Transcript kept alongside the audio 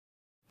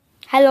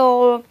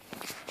Hello.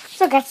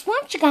 So guess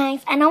what, you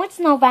guys? I know it's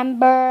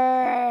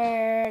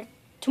November.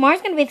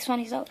 Tomorrow's gonna be the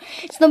 20th, so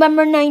it's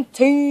November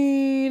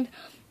 19th.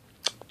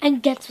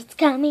 And guess what's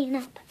coming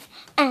up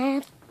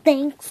at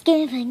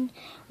Thanksgiving,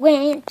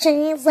 which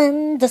is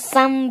in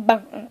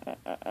December.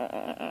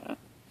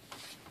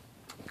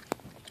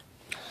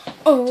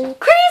 Oh,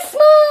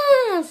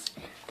 Christmas!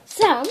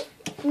 So, I'm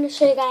gonna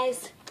show you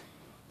guys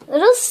a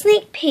little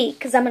sneak peek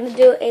because I'm gonna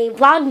do a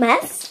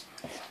Vlogmas.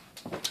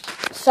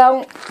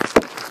 So,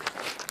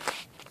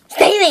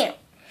 stay there.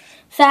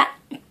 So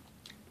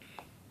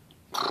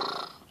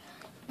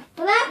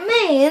that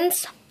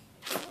means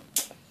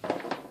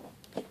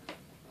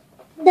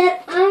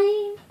that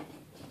I'm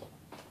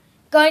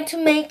going to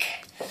make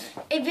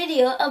a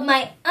video of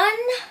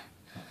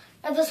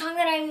of the song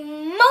that I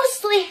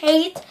mostly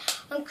hate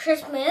on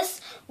Christmas,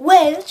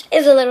 which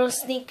is a little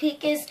sneak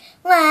peek, is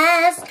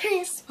last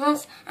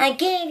Christmas I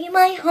gave you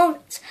my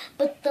heart,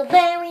 but the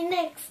very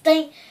next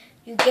day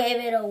you gave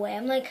it away.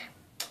 I'm like,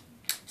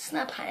 it's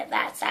not part of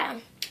that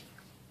sound.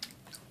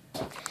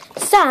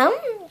 So,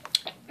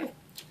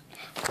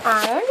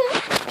 I don't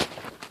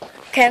know.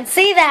 Can't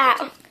see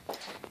that.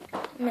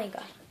 Oh my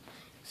god.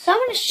 So I'm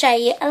going to show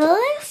you a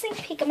little sneak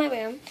peek of my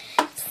room.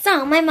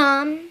 So my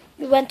mom,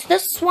 we went to the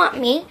swap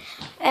meet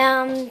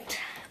and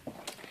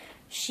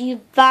she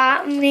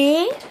bought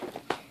me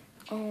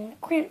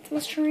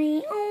Christmas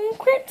tree. Oh,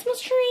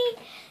 Christmas tree.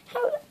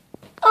 How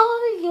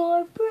are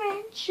your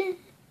branches?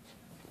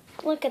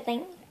 Look at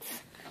things.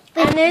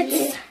 And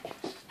it's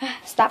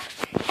stop.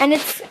 And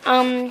it's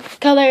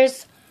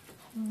colors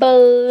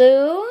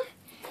blue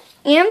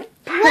and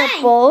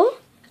purple.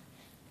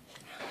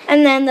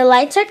 And then the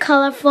lights are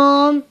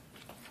colorful.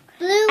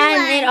 Blue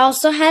and light. It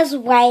also has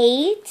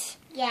white.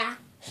 Yeah.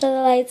 So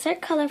the lights are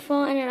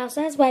colorful and it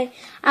also has white.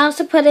 I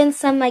also put in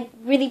some like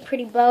really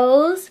pretty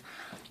bows.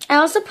 I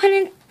also put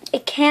in a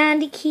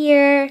candy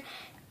here.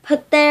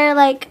 Put there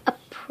like a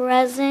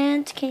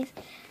present. And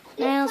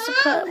I also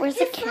put, where's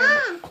the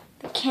candy?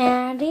 The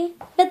candy.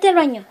 Vete al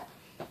baño.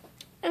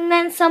 And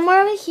then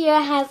somewhere over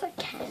here has a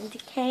candy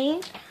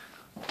cane.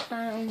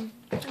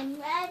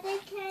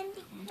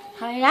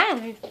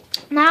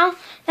 Now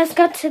let's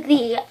go to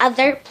the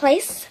other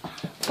place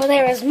where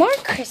there is more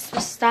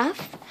Christmas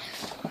stuff.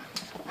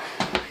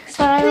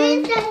 So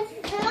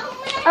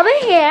over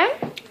here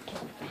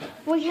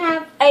we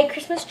have a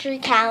Christmas tree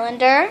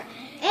calendar.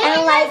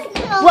 And like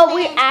what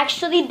we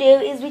actually do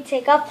is we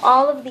take off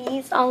all of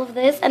these, all of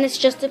this, and it's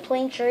just a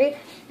plain tree.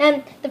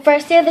 And the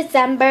first day of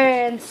December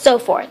and so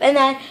forth. And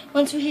then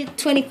once we hit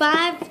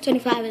 25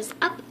 is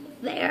up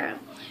there.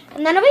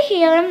 And then over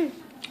here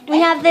we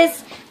have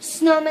this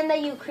snowman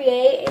that you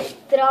create.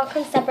 It all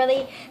comes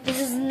separately. This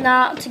is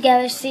not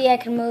together. See, I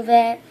can move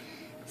it.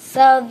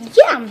 So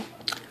yeah. And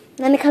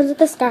then it comes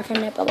with a scarf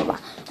in it, blah blah blah.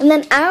 And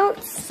then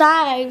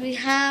outside we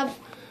have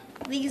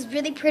these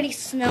really pretty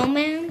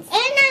snowmen.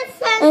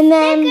 And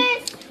then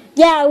stickers.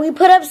 Yeah, we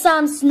put up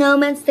some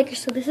snowman stickers.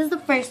 So this is the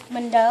first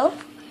window.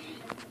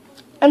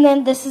 And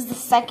then this is the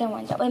second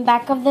window. And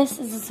back of this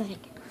is the second.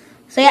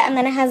 So yeah, and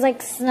then it has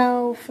like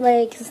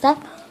snowflakes and stuff.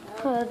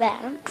 For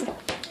that.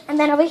 And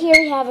then over here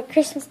we have a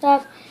Christmas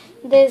stuff.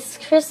 This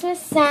Christmas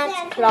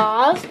Santa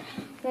Claus.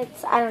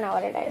 It's, I don't know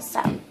what it is. So.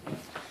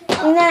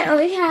 And then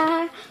over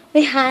here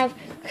we have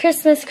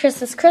Christmas.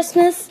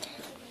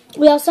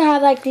 We also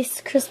have like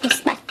these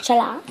Christmas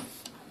spatulas.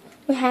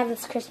 We have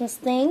this Christmas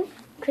thing.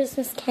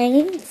 Christmas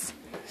canes.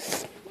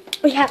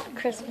 We have a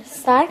Christmas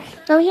star.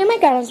 Over here in my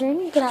grandma's room.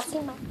 You cannot see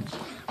much.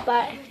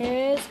 But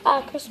here's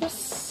a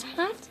Christmas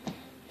hat.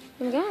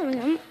 And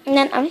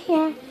then over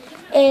here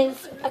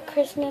is a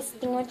Christmas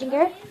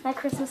thingamajigger, my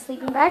Christmas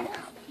sleeping bag,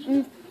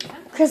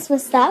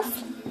 Christmas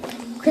stuff,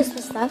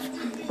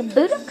 the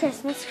boot of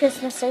Christmas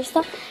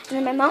stuff, and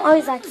then my mom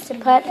always likes to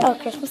put,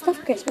 Christmas stuff,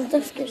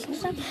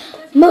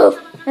 move!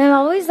 My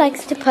mom always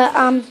likes to put,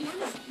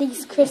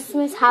 these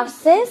Christmas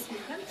houses.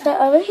 So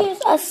over here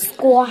is a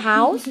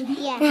schoolhouse.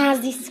 Yeah. It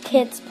has these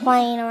kids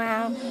playing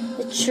around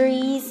the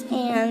trees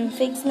and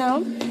fake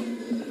snow.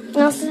 And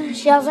also,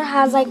 she also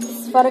has like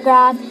this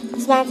photograph.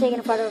 This man taking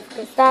a photo of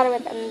his daughter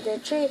with under the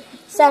tree.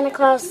 Santa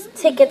Claus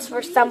tickets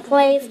for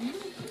someplace.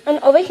 And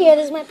over here,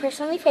 this is my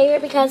personally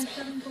favorite because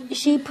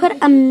she put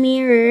a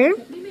mirror,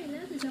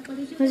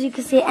 as you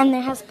can see, and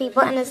there has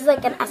people. And this is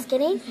like an ice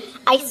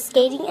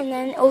skating. And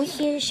then over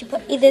here, she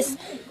put this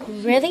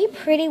really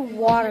pretty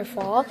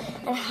waterfall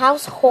and a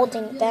house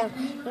holding it down.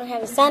 And we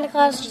have a Santa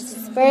Claus,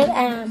 Jesus' birth,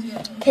 and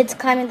kids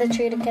climbing the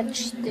tree to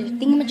catch the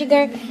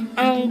thingamajigger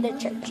and the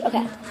church.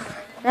 Okay.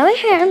 Over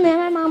here, me and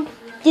my mom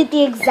did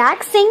the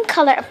exact same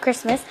color of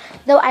Christmas,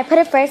 though I put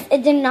it first.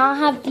 It did not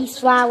have these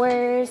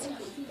flowers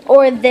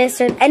or this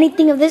or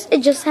anything of this.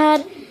 It just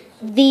had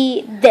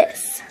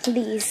these.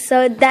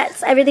 So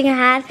that's everything I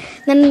had.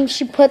 Then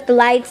she put the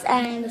lights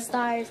and the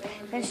stars.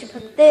 Then she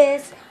put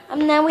this.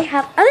 And then we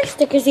have other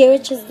stickers here,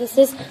 which is this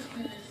is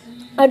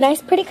a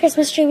nice pretty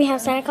Christmas tree. We have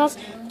Santa Claus,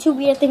 2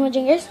 weird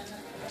thingamajigers.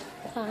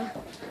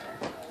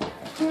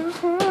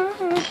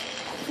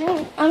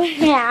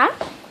 Yeah.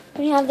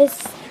 We have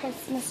this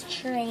Christmas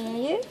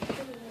tree.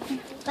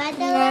 And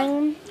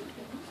then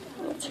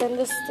we'll turn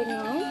this thing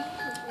on.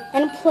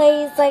 And it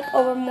plays like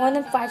over more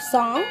than 5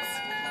 songs.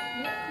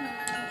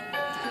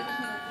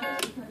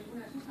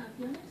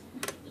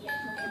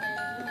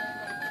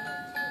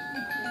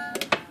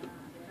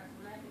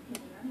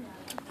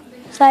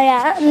 So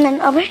yeah, and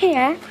then over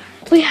here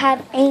we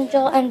have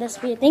Angel and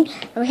this weird thing.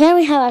 Over here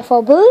we have our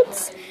 4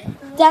 boots.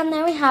 Down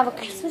there we have a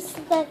Christmas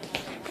light.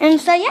 And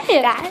so yeah,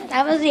 you guys,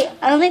 that was the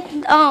only.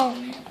 Oh,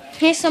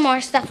 here's some more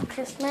stuff for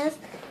Christmas.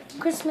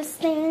 Christmas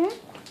thing,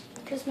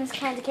 Christmas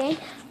candy cane,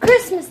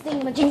 Christmas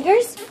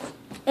thingamajigers,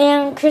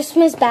 and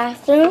Christmas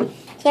bathroom.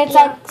 So it's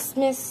like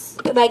Christmas,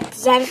 like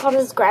Santa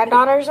Claus's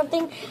granddaughter or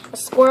something, a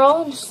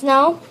squirrel in the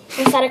snow,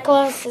 and Santa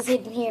Claus is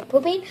in here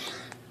pooping.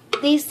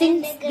 These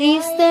things,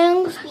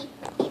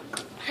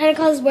 Santa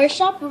Claus's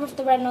workshop with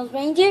the red-nosed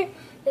reindeer,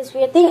 this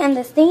weird thing, and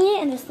this thingy,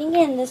 and this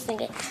thingy, and this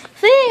thingy.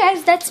 So yeah,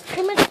 guys, that's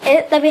pretty much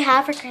it that we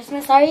have for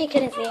Christmas. Sorry you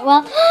couldn't see it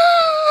well.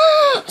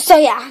 So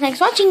yeah, thanks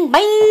for watching.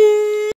 Bye!